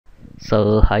So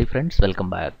hi friends, welcome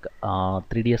back.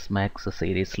 3ds maths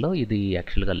సిరీస్లో ఇది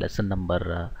యాక్చువల్గా లెసన్ నెంబర్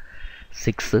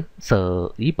 6. సో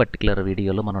ఈ పర్టికులర్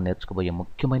వీడియోలో మనం నేర్చుకోబోయే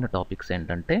ముఖ్యమైన టాపిక్స్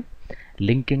ఏంటంటే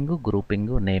లింకింగ్,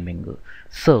 గ్రూపింగ్, నేమింగ్.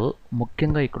 సో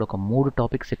ముఖ్యంగా ఇక్కడ ఒక 3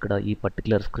 టాపిక్స్ ఇక్కడ ఈ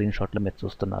పర్టికులర్ స్క్రీన్ షాట్లో మీరు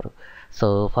చూస్తున్నారు. So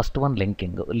first one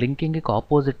లింకింగ్కి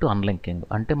opposite అన్లింకింగ్.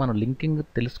 అంటే మనం లింకింగ్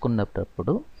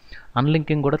తెలుసుకున్నప్పుడు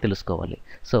అన్లింకింగ్ కూడా తెలుసుకోవాలి.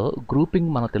 సో గ్రూపింగ్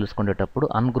మనం తెలుసుకునేటప్పుడు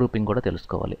అన్గ్రూపింగ్ కూడా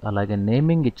తెలుసుకోవాలి. అలాగే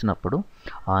నేమింగ్ ఇచ్చినప్పుడు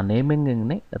ఆ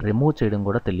నేమింగ్ని రిమూవ్ చేయడం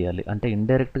కూడా తెలియాలి. అంటే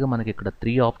ఇండైరెక్ట్గా మనకి ఇక్కడ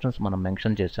 3 ఆప్షన్స్ మనం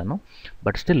మెన్షన్ చేశాను,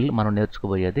 బట్ స్టిల్ మనం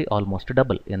నేర్చుకోబోయేది ఆల్మోస్ట్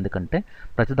డబుల్. ఎందుకంటే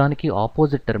ప్రతిదానికి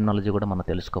ఆపోజిట్ టెర్మినాలజీ కూడా మనం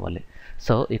తెలుసుకోవాలి.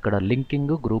 సో ఇక్కడ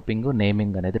లింకింగ్, గ్రూపింగ్,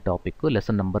 నేమింగ్ అనేది టాపిక్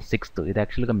లెసన్ నెంబర్ 6. ఇది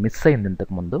యాక్చువల్గా మిస్ అయింది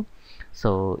ఇంతకుముందు. సో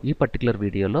ఈ పర్టికులర్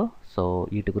వీడియోలో సో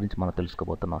వీటి గురించి మనం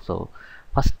తెలుసుకోబోతున్నాం. సో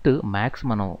ఫస్ట్ మ్యాథ్స్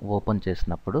మనం ఓపెన్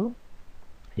చేసినప్పుడు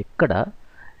ఇక్కడ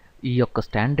ఈ యొక్క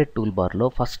స్టాండర్డ్ టూల్ బార్లో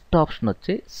ఫస్ట్ ఆప్షన్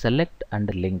వచ్చి select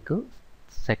and link,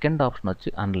 second option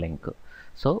వచ్చి అన్లింక్.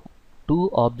 సో 2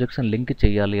 ఆబ్జెక్ట్స్ని లింక్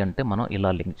చేయాలి అంటే మనం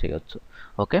ఇలా లింక్ చేయొచ్చు.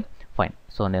 Okay, fine.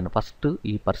 సో నేను ఫస్ట్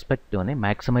ఈ పర్స్పెక్టివ్ని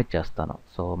మ్యాక్సిమైజ్ చేస్తాను.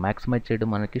 సో మ్యాక్సిమైజ్ చేయడం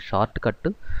మనకి షార్ట్ కట్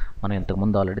మనం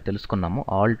ఇంతకుముందు ఆల్రెడీ తెలుసుకున్నాము.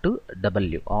 ఆల్ట్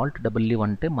డబ్ల్యూ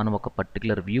అంటే మనం ఒక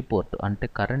పర్టికులర్ వ్యూ పోర్ట్ అంటే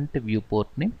కరెంట్ వ్యూ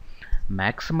పోర్ట్ని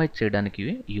మ్యాక్సిమైజ్ చేయడానికి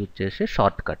యూజ్ చేసే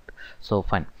షార్ట్ కట్. సో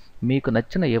ఫైన్, మీకు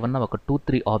నచ్చిన ఏమన్నా ఒక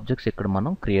 2-3 ఆబ్జెక్ట్స్ ఇక్కడ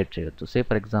మనం క్రియేట్ చేయొచ్చు. Say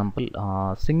for example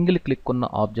single click ఉన్న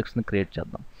ఆబ్జెక్ట్స్ని క్రియేట్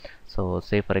చేద్దాం. So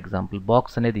say for example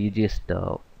box అనేది ఈజియెస్ట్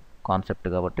కాన్సెప్ట్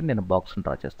కాబట్టి నేను బాక్స్ని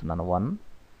డ్రా చేస్తున్నాను. 1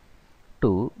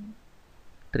 2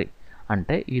 3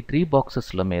 అంటే ఈ 3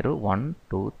 బాక్సెస్లో మీరు 1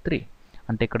 2 3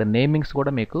 అంటే ఇక్కడ నేమింగ్స్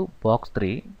కూడా మీకు బాక్స్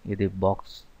 3, ఇది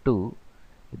బాక్స్ 2,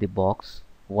 ఇది బాక్స్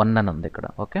 1 అని ఉంది ఇక్కడ.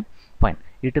 Okay fine.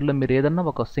 వీటిల్లో మీరు ఏదన్నా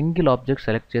ఒక సింగిల్ ఆబ్జెక్ట్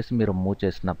సెలెక్ట్ చేసి మీరు మూవ్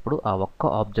చేసినప్పుడు ఆ ఒక్క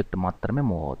ఆబ్జెక్ట్ మాత్రమే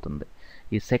మూవ్ అవుతుంది.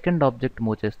 ఈ సెకండ్ ఆబ్జెక్ట్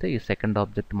మూవ్ చేస్తే ఈ సెకండ్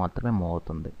ఆబ్జెక్ట్ మాత్రమే మూవ్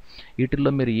అవుతుంది.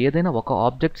 వీటిల్లో మీరు ఏదైనా ఒక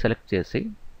ఆబ్జెక్ట్ సెలెక్ట్ చేసి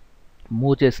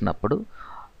మూవ్ చేసినప్పుడు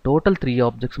టోటల్ 3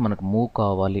 ఆబ్జెక్ట్స్ మనకు మూవ్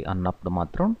కావాలి అన్నప్పుడు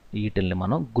మాత్రం వీటిల్ని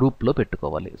మనం గ్రూప్లో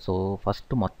పెట్టుకోవాలి. సో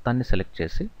ఫస్ట్ మొత్తాన్ని సెలెక్ట్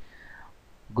చేసి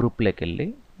గ్రూప్లోకి వెళ్ళి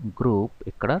గ్రూప్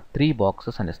ఇక్కడ 3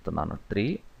 బాక్సెస్ అని ఇస్తున్నాను. 3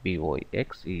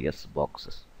 BOXES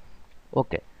బాక్సెస్.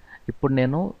 ఓకే, ఇప్పుడు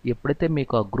నేను ఎప్పుడైతే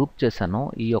మీకు ఆ గ్రూప్ చేశానో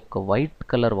ఈ యొక్క వైట్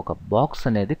కలర్ ఒక బాక్స్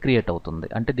అనేది క్రియేట్ అవుతుంది.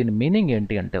 అంటే దీని మీనింగ్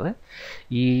ఏంటి అంటే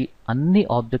ఈ అన్ని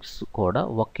ఆబ్జెక్ట్స్ కూడా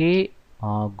ఒకే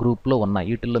గ్రూప్లో ఉన్నాయి.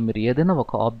 వీటిల్లో మీరు ఏదైనా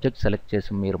ఒక ఆబ్జెక్ట్ సెలెక్ట్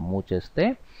చేసి మీరు మూవ్ చేస్తే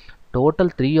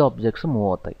టోటల్ 3 ఆబ్జెక్ట్స్ మూవ్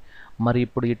అవుతాయి. మరి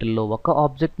ఇప్పుడు వీటిల్లో ఒక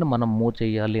ఆబ్జెక్ట్ను మనం మూవ్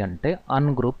చేయాలి అంటే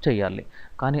అన్గ్రూప్ చేయాలి.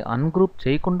 కానీ అన్గ్రూప్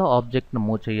చేయకుండా ఆబ్జెక్ట్ను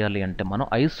మూవ్ చేయాలి అంటే మనం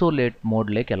ఐసోలేట్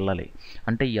మోడ్లోకి వెళ్ళాలి.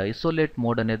 అంటే ఈ ఐసోలేట్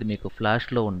మోడ్ అనేది మీకు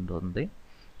ఫ్లాష్లో ఉంటుంది,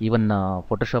 ఈవెన్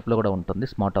ఫోటోషాప్లో కూడా ఉంటుంది,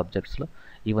 స్మార్ట్ ఆబ్జెక్ట్స్లో.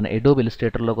 ఈవెన్ ఎడోబ్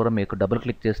ఇలిస్ట్రేటర్లో కూడా మీకు డబుల్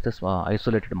క్లిక్ చేస్తే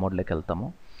ఐసోలేటెడ్ మోడ్లోకి వెళ్తాము.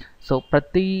 సో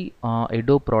ప్రతి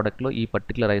ఎడోబ్ ప్రోడక్ట్లో ఈ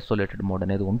పర్టికులర్ ఐసోలేటెడ్ మోడ్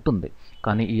అనేది ఉంటుంది.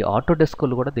 కానీ ఈ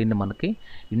ఆటోడెస్క్లో కూడా దీన్ని మనకి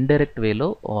ఇండైరెక్ట్ వేలో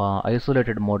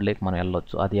ఐసోలేటెడ్ మోడ్లోకి మనం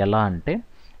వెళ్ళొచ్చు. అది ఎలా అంటే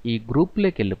ఈ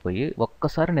గ్రూప్లోకి వెళ్ళిపోయి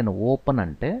ఒక్కసారి నేను ఓపెన్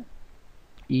అంటే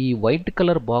ఈ వైట్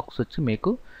కలర్ బాక్స్ వచ్చి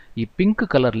మీకు ఈ పింక్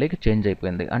కలర్లోకి చేంజ్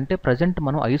అయిపోయింది. అంటే ప్రజెంట్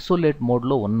మనం ఐసోలేట్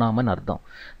మోడ్లో ఉన్నామని అర్థం.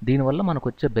 దీనివల్ల మనకు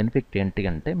వచ్చే బెనిఫిట్ ఏంటి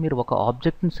అంటే మీరు ఒక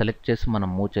ఆబ్జెక్ట్ని సెలెక్ట్ చేసి మనం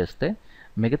మూవ్ చేస్తే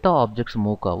మిగతా ఆబ్జెక్ట్స్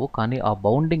మూవ్ కావు, కానీ ఆ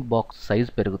బౌండింగ్ బాక్స్ సైజ్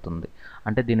పెరుగుతుంది.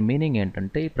 అంటే దీని మీనింగ్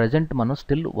ఏంటంటే ఈ ప్రజెంట్ మనం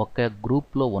స్టిల్ ఒక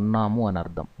గ్రూప్లో ఉన్నాము అని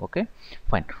అర్థం. Okay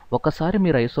fine. ఒకసారి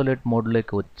మీరు ఐసోలేట్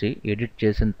మోడ్లోకి వచ్చి ఎడిట్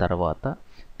చేసిన తర్వాత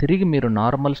తిరిగి మీరు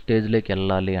నార్మల్ స్టేజ్లోకి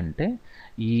వెళ్ళాలి అంటే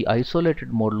ఈ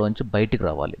ఐసోలేటెడ్ మోడ్లోంచి బయటికి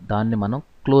రావాలి. దాన్ని మనం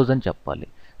క్లోజ్ అని చెప్పాలి.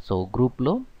 సో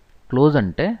గ్రూప్లో క్లోజ్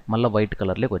అంటే మళ్ళీ వైట్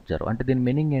కలర్లోకి వచ్చారు. అంటే దీని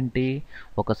మీనింగ్ ఏంటి,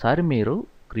 ఒకసారి మీరు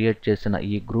క్రియేట్ చేసిన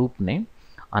ఈ గ్రూప్ని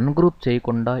అన్గ్రూప్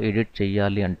చేయకుండా ఎడిట్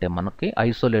చేయాలి అంటే మనకి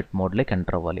ఐసోలేట్ మోడ్లోకి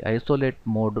ఎంటర్ అవ్వాలి. ఐసోలేట్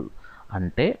మోడ్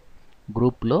అంటే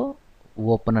గ్రూప్లో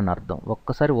ఓపెన్ అని అర్థం.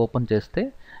 ఒక్కసారి ఓపెన్ చేస్తే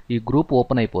ఈ గ్రూప్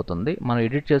ఓపెన్ అయిపోతుంది. మనం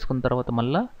ఎడిట్ చేసుకున్న తర్వాత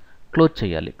మళ్ళీ క్లోజ్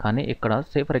చేయాలి. కానీ ఇక్కడ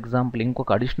సే ఫర్ ఎగ్జాంపుల్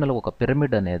ఇంకొక అడిషనల్ ఒక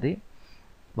పిరమిడ్ అనేది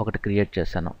ఒకటి క్రియేట్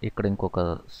చేశాను. ఇక్కడ ఇంకొక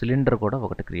సిలిండర్ కూడా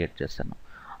ఒకటి క్రియేట్ చేశాను.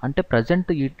 అంటే ప్రజెంట్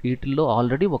వీటిల్లో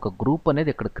ఆల్రెడీ ఒక గ్రూప్ అనేది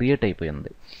ఇక్కడ క్రియేట్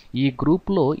అయిపోయింది. ఈ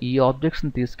గ్రూప్లో ఈ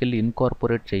ఆబ్జెక్ట్స్ని తీసుకెళ్ళి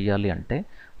ఇన్కార్పొరేట్ చేయాలి అంటే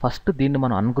ఫస్ట్ దీన్ని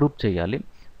మనం అన్గ్రూప్ చేయాలి.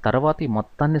 తర్వాత ఈ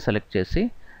మొత్తాన్ని సెలెక్ట్ చేసి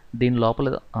దీని లోపల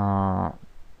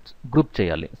గ్రూప్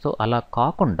చేయాలి. సో అలా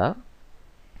కాకుండా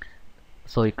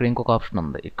సో ఇక్కడ ఇంకొక ఆప్షన్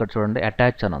ఉంది, ఇక్కడ చూడండి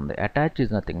అటాచ్ అని ఉంది. Attach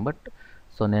is nothing but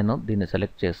so నేను దీన్ని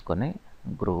సెలెక్ట్ చేసుకొని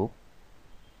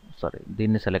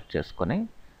దీన్ని సెలెక్ట్ చేసుకొని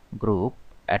గ్రూప్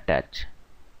అటాచ్.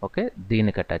 ఓకే,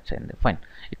 దీనికి అటాచ్ అయింది. ఫైన్.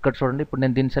 ఇక్కడ చూడండి, ఇప్పుడు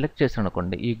నేను దీన్ని సెలెక్ట్ చేశాను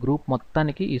అనుకోండి, ఈ గ్రూప్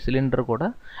మొత్తానికి ఈ సిలిండర్ కూడా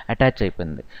అటాచ్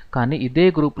అయిపోయింది. కానీ ఇదే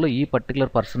గ్రూప్లో ఈ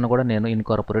పర్టికులర్ పర్సన్ కూడా నేను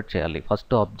ఇన్కార్పొరేట్ చేయాలి.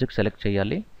 ఫస్ట్ ఆబ్జెక్ట్ సెలెక్ట్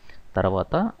చేయాలి,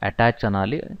 తర్వాత అటాచ్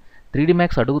అనాలి, 3D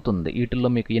Max అడుగుతుంది వీటిల్లో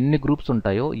మీకు ఎన్ని గ్రూప్స్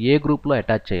ఉంటాయో ఏ గ్రూప్లో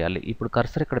అటాచ్ చేయాలి. ఇప్పుడు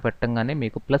కర్సర్ ఇక్కడ పెట్టంగానే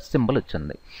మీకు ప్లస్ సింబల్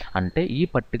వచ్చింది. అంటే ఈ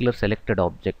పర్టికులర్ సెలెక్టెడ్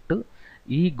ఆబ్జెక్ట్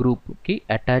ఈ గ్రూప్కి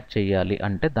అటాచ్ చేయాలి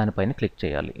అంటే దానిపైన క్లిక్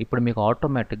చేయాలి. ఇప్పుడు మీకు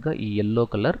ఆటోమేటిక్గా ఈ ఎల్లో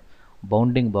కలర్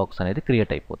బౌండింగ్ బాక్స్ అనేది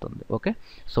క్రియేట్ అయిపోతుంది. ఓకే,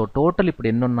 సో టోటల్ ఇప్పుడు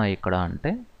ఎన్ని ఉన్నాయి ఇక్కడ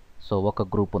అంటే, సో ఒక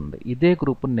గ్రూప్ ఉంది. ఇదే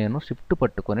గ్రూప్ని నేను షిఫ్ట్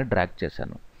పట్టుకొని డ్రాగ్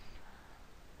చేశాను.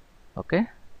 ఓకే,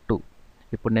 2.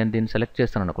 ఇప్పుడు నేను దీన్ని సెలెక్ట్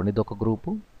చేస్తాను అనుకోండి, ఇదొక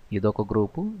గ్రూపు, ఇదొక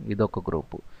గ్రూపు, ఇదొక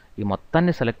గ్రూపు. ఈ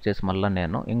మొత్తాన్ని సెలెక్ట్ చేసి మళ్ళీ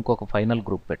నేను ఇంకొక ఫైనల్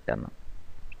గ్రూప్ పెట్టాను.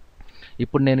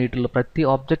 ఇప్పుడు నేను వీటిలో ప్రతి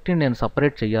ఆబ్జెక్ట్ని నేను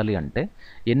సపరేట్ చేయాలి అంటే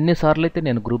ఎన్నిసార్లు అయితే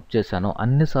నేను గ్రూప్ చేశానో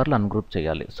అన్నిసార్లు అన్గ్రూప్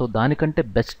చేయాలి. సో దానికంటే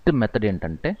బెస్ట్ మెథడ్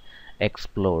ఏంటంటే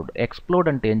ఎక్స్ప్లోడ్. ఎక్స్ప్లోడ్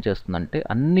అంటే ఏం చేస్తుందంటే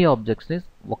అన్ని ఆబ్జెక్ట్స్ని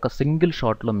ఒక సింగిల్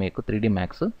షాట్లో మీకు 3D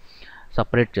Max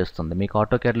సపరేట్ చేస్తుంది. మీకు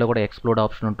ఆటోకేడ్లో కూడా ఎక్స్ప్లోడ్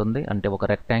ఆప్షన్ ఉంటుంది. అంటే ఒక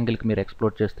రెక్టాంగిల్కి మీరు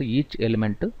ఎక్స్ప్లోడ్ చేస్తే ఈచ్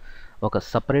ఎలిమెంట్ ఒక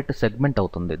సపరేట్ సెగ్మెంట్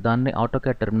అవుతుంది. దాన్ని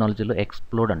ఆటోకేడ్ టెర్మినాలజీలో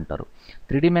ఎక్స్ప్లోడ్ అంటారు.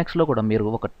 3D Maxలో కూడా మీరు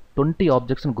ఒక 20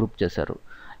 ఆబ్జెక్ట్స్ని గ్రూప్ చేశారు.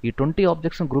 ఈ 20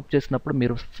 ఆబ్జెక్ట్స్ని గ్రూప్ చేసినప్పుడు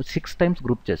మీరు 6 టైమ్స్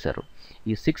గ్రూప్ చేశారు.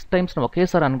 ఈ 6 టైమ్స్ని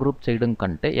ఒకేసారి అన్గ్రూప్ చేయడం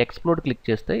కంటే ఎక్స్ప్లోడ్ క్లిక్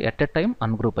చేస్తే ఎట్ ఎ టైం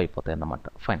అన్గ్రూప్ అయిపోతాయి అన్నమాట.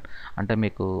 ఫైన్, అంటే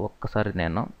మీకు ఒక్కసారి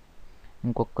నేను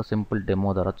ఇంకొక సింపుల్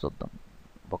డెమో ద్వారా చూద్దాం.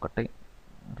 1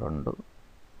 2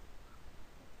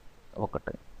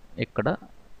 1 ఇక్కడ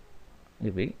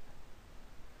ఇవి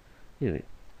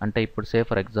అంటే ఇప్పుడు సే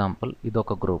ఫర్ ఎగ్జాంపుల్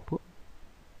ఇదొక గ్రూపు,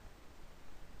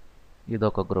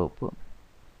 ఇదొక గ్రూపు,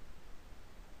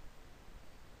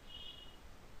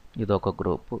 ఇదొక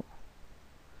గ్రూపు,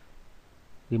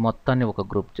 ఈ మొత్తాన్ని ఒక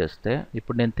గ్రూప్ చేస్తే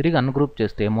ఇప్పుడు నేను తిరిగి అన్గ్రూప్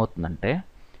చేస్తే ఏమవుతుందంటే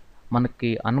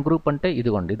మనకి అన్గ్రూప్ అంటే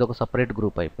ఇదిగోండి ఇదొక సపరేట్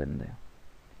గ్రూప్ అయిపోయింది.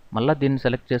 మళ్ళీ దీన్ని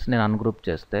సెలెక్ట్ చేసి నేను అన్గ్రూప్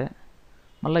చేస్తే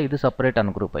మళ్ళీ ఇది సపరేట్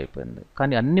అన్గ్రూప్ అయిపోయింది.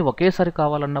 కానీ అన్నీ ఒకేసారి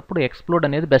కావాలన్నప్పుడు ఎక్స్ప్లోడ్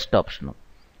అనేది best option.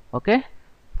 Okay,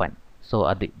 fine. So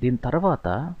అది దీని తర్వాత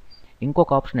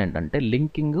ఇంకొక ఆప్షన్ ఏంటంటే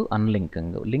లింకింగ్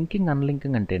అన్లింకింగ్. లింకింగ్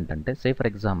అన్లింకింగ్ అంటే ఏంటంటే సే ఫర్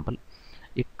ఎగ్జాంపుల్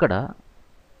ఇక్కడ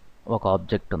ఒక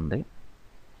ఆబ్జెక్ట్ ఉంది,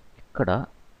 ఇక్కడ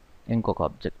ఇంకొక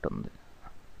ఆబ్జెక్ట్ ఉంది,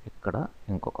 ఇక్కడ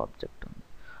ఇంకొక ఆబ్జెక్ట్ ఉంది.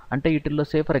 అంటే వీటిల్లో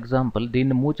సే ఫర్ ఎగ్జాంపుల్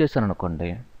దీన్ని మూవ్ చేశాను అనుకోండి,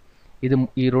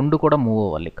 ఈ రెండు కూడా మూవ్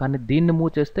అవ్వాలి. కానీ దీన్ని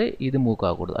మూవ్ చేస్తే ఇది మూవ్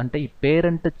కాకూడదు. అంటే ఈ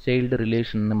పేరెంట్ చైల్డ్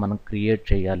రిలేషన్ని మనం క్రియేట్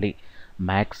చేయాలి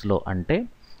మ్యాక్స్లో అంటే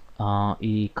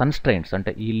ఈ కన్స్ట్రైంట్స్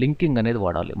అంటే ఈ లింకింగ్ అనేది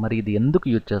వాడాలి. మరి ఇది ఎందుకు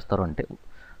యూజ్ చేస్తారు అంటే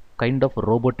కైండ్ ఆఫ్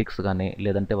రోబోటిక్స్ కానీ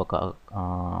లేదంటే ఒక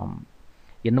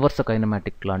ఇన్వర్స్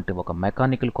కైనమాటిక్ లాంటి ఒక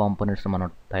మెకానికల్ కాంపోనెంట్స్ మనం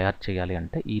తయారు చేయాలి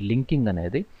అంటే ఈ లింకింగ్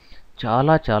అనేది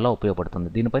చాలా ఉపయోగపడుతుంది.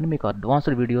 దీనిపైన మీకు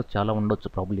అడ్వాన్స్డ్ వీడియోస్ చాలా ఉండొచ్చు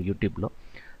ప్రాబ్లీ యూట్యూబ్లో.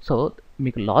 సో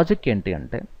మీకు లాజిక్ ఏంటి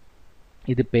అంటే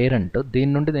ఇది పేరెంట్,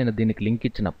 దీని నుండి నేను దీనికి లింక్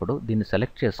ఇచ్చినప్పుడు దీన్ని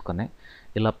సెలెక్ట్ చేసుకొని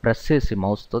ఇలా ప్రెస్ చేసి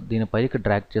మౌస్తో దీనిపైకి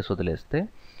డ్రాగ్ చేసి వదిలేస్తే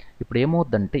ఇప్పుడు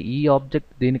ఏమవుతుందంటే ఈ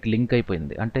ఆబ్జెక్ట్ దీనికి లింక్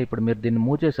అయిపోయింది. అంటే ఇప్పుడు మీరు దీన్ని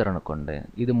మూవ్ చేశారనుకోండి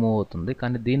ఇది మూవ్ అవుతుంది,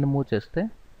 కానీ దీన్ని మూవ్ చేస్తే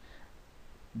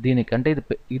దీనికి అంటే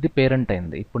ఇది పేరెంట్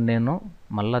అయింది. ఇప్పుడు నేను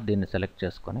మళ్ళీ దీన్ని సెలెక్ట్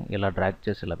చేసుకొని ఇలా డ్రాగ్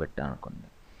చేసి ఇలా పెట్టాను అనుకోండి,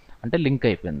 అంటే లింక్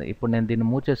అయిపోయింది. ఇప్పుడు నేను దీన్ని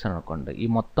మూవ్ చేశాను అనుకోండి ఈ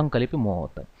మొత్తం కలిపి మూవ్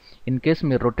అవుతాయి. ఇన్ కేస్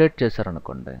మీరు రొటేట్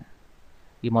చేశారనుకోండి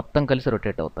ఈ మొత్తం కలిసి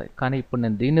రొటేట్ అవుతాయి. కానీ ఇప్పుడు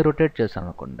నేను దీన్ని రొటేట్ చేశాను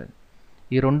అనుకోండి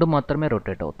ఈ రెండు మాత్రమే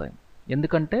రొటేట్ అవుతాయి.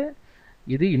 ఎందుకంటే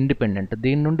ఇది ఇండిపెండెంట్,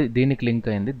 దీని నుండి దీనికి లింక్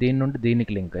అయింది, దీని నుండి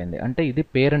దీనికి లింక్ అయింది. అంటే ఇది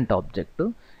పేరెంట్ ఆబ్జెక్ట్,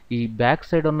 ఈ బ్యాక్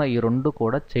సైడ్ ఉన్న ఈ రెండు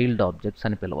కూడా చైల్డ్ ఆబ్జెక్ట్స్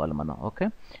అని పిలవాలి మనం. ఓకే,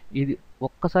 ఇది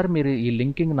ఒక్కసారి మీరు ఈ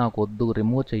లింకింగ్ నాకు వద్దు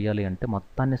రిమూవ్ చేయాలి అంటే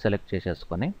మొత్తాన్ని సెలెక్ట్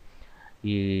చేసేసుకొని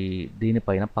ఈ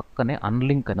దీనిపైన పక్కనే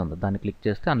అన్లింక్ అని ఉంది, దాన్ని క్లిక్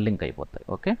చేస్తే అన్లింక్ అయిపోతాయి.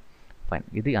 ఓకే ఫైన్,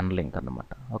 ఇది అన్లింక్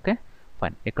అన్నమాట. ఓకే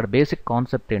ఫైన్, ఇక్కడ బేసిక్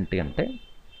కాన్సెప్ట్ ఏంటి అంటే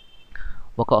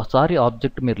ఒకసారి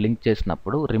ఆబ్జెక్ట్ మీరు లింక్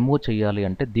చేసినప్పుడు రిమూవ్ చేయాలి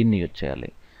అంటే దీన్ని యూజ్ చేయాలి.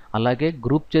 అలాగే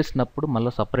గ్రూప్ చేసినప్పుడు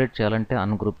మళ్ళీ సపరేట్ చేయాలంటే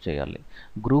అన్గ్రూప్ చేయాలి.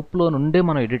 గ్రూప్లో నుండే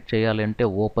మనం ఎడిట్ చేయాలి అంటే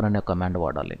ఓపెన్ అనే కమాండ్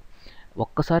వాడాలి.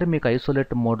 ఒక్కసారి మీకు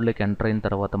ఐసోలేట్ మోడ్లోకి ఎంటర్ అయిన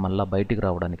తర్వాత మళ్ళీ బయటికి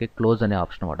రావడానికి క్లోజ్ అనే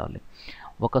ఆప్షన్ వాడాలి.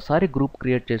 ఒకసారి గ్రూప్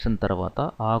క్రియేట్ చేసిన తర్వాత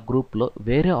ఆ గ్రూప్లో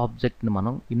వేరే ఆబ్జెక్ట్ని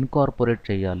మనం ఇన్కార్పొరేట్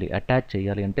చేయాలి, అటాచ్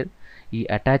చేయాలి అంటే ఈ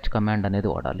అటాచ్ కమాండ్ అనేది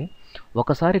వాడాలి.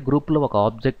 ఒకసారి గ్రూప్లో ఒక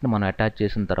ఆబ్జెక్ట్ని మనం అటాచ్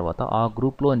చేసిన తర్వాత ఆ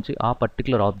గ్రూప్లోంచి ఆ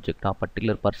పర్టికులర్ ఆబ్జెక్ట్ ఆ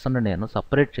పర్టికులర్ పర్సన్ని నేను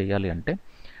సపరేట్ చేయాలి అంటే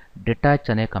డిటాచ్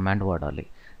అనే కమాండ్ వాడాలి.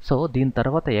 సో దీని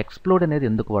తర్వాత ఎక్స్ప్లోడ్ అనేది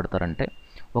ఎందుకు వాడతారంటే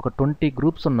ఒక 20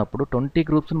 గ్రూప్స్ ఉన్నప్పుడు 20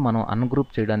 గ్రూప్స్ని మనం అన్గ్రూప్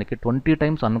చేయడానికి 20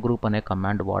 టైమ్స్ అన్గ్రూప్ అనే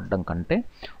కమాండ్ వాడడం కంటే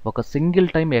ఒక సింగిల్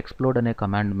టైం ఎక్స్ప్లోడ్ అనే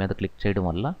కమాండ్ మీద క్లిక్ చేయడం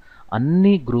వల్ల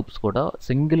అన్ని గ్రూప్స్ కూడా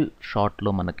సింగిల్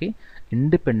షాట్లో మనకి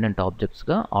ఇండిపెండెంట్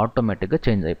ఆబ్జెక్ట్స్గా ఆటోమేటిక్గా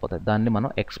చేంజ్ అయిపోతాయి. దాన్ని మనం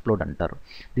ఎక్స్ప్లోడ్ అంటారు.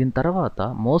 దీని తర్వాత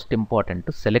మోస్ట్ ఇంపార్టెంట్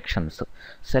సెలెక్షన్స్.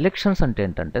 సెలెక్షన్స్ అంటే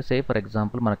ఏంటంటే సే ఫర్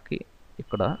ఎగ్జాంపుల్ మనకి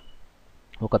ఇక్కడ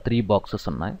ఒక 3 బాక్సెస్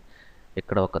ఉన్నాయి,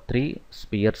 ఇక్కడ ఒక 3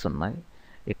 స్పియర్స్ ఉన్నాయి,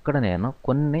 ఇక్కడ నేను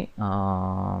కొన్ని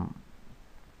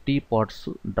టీ పాట్స్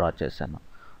డ్రా చేశాను.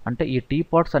 అంటే ఈ టీ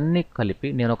పాట్స్ అన్నీ కలిపి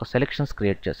నేను ఒక సెలెక్షన్స్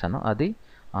క్రియేట్ చేశాను. అది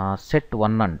సెట్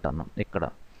 1 అంటాను. ఇక్కడ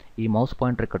ఈ మౌస్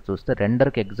పాయింటర్ ఇక్కడ చూస్తే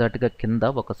రెండర్కి ఎగ్జాక్ట్గా కింద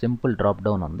ఒక సింపుల్ డ్రాప్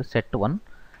డౌన్ ఉంది. సెట్ 1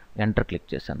 ఎంటర్ క్లిక్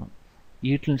చేశాను.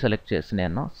 వీటిని సెలెక్ట్ చేసి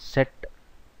నేను సెట్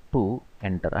 2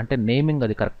 ఎంటర్, అంటే నేమింగ్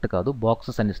అది కరెక్ట్ కాదు,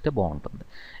 బాక్సెస్ అని ఇస్తే బాగుంటుంది.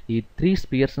 ఈ 3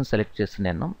 స్పియర్స్ని సెలెక్ట్ చేసి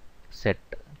నేను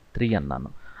సెట్ 3 అన్నాను.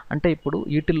 అంటే ఇప్పుడు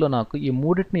వీటిల్లో నాకు ఈ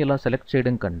మూడింటిని ఇలా సెలెక్ట్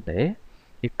చేయడం కంటే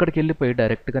ఇక్కడికి వెళ్ళిపోయి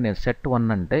డైరెక్ట్గా నేను సెట్ 1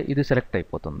 అంటే ఇది సెలెక్ట్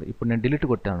అయిపోతుంది. ఇప్పుడు నేను డిలీట్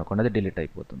కొట్టాను అనుకోండి, అది డిలీట్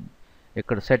అయిపోతుంది.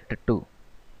 ఇక్కడ సెట్ 2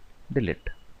 డిలీట్,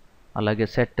 అలాగే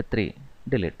సెట్ 3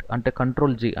 డిలీట్. అంటే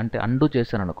కంట్రోల్ G అంటే అండు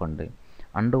చేశాను అనుకోండి,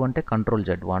 అండు అంటే కంట్రోల్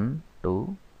Z 1 2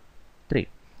 3.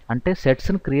 అంటే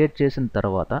సెట్స్ని క్రియేట్ చేసిన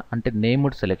తర్వాత అంటే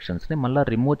నేమ్డ్ సెలెక్షన్స్ని మళ్ళీ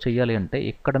రిమూవ్ చేయాలి అంటే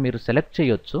ఇక్కడ మీరు సెలెక్ట్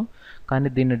చేయొచ్చు, కానీ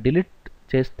దీన్ని డిలీట్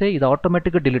చేస్తే ఇది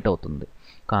ఆటోమేటిక్గా డిలీట్ అవుతుంది.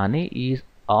 కానీ ఈ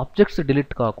ఆబ్జెక్ట్స్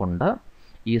డిలీట్ కాకుండా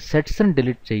ఈ సెట్స్ని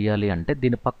డిలీట్ చేయాలి అంటే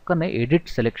దీని పక్కనే ఎడిట్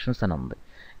సెలెక్షన్స్ అని ఉంది.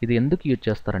 ఇది ఎందుకు యూజ్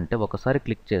చేస్తారంటే ఒకసారి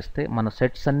క్లిక్ చేస్తే మన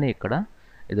సెట్స్ అన్నీ ఇక్కడ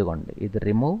ఇదిగోండి, ఇది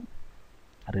రిమూవ్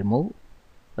రిమూవ్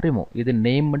రిమూవ్, ఇది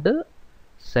నేమ్డ్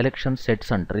సెలెక్షన్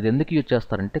సెట్స్ అంటారు. ఇది ఎందుకు యూజ్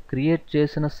చేస్తారంటే క్రియేట్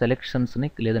చేసిన సెలెక్షన్స్ని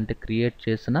లేదంటే క్రియేట్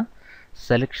చేసిన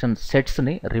సెలెక్షన్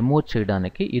సెట్స్ని రిమూవ్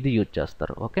చేయడానికి ఇది యూజ్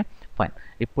చేస్తారు. Okay fine.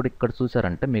 ఇప్పుడు ఇక్కడ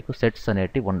చూసారంటే మీకు సెట్స్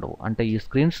అనేటివి ఉండవు. అంటే ఈ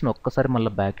స్క్రీన్స్ని ఒక్కసారి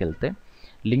మళ్ళీ బ్యాక్ వెళ్తే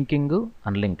linking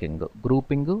అన్లింకింగ్,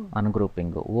 grouping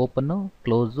అన్గ్రూపింగ్, open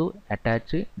close,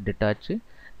 attach detach,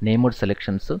 named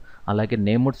selections, అలాగే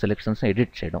నేమ్డ్ సెలెక్షన్స్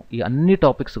ఎడిట్ చేయడం, ఈ అన్ని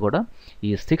టాపిక్స్ కూడా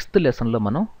ఈ 6th లెసన్లో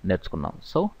మనం నేర్చుకున్నాం.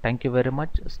 So thank you very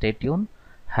much, stay tune,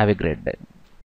 have a great day.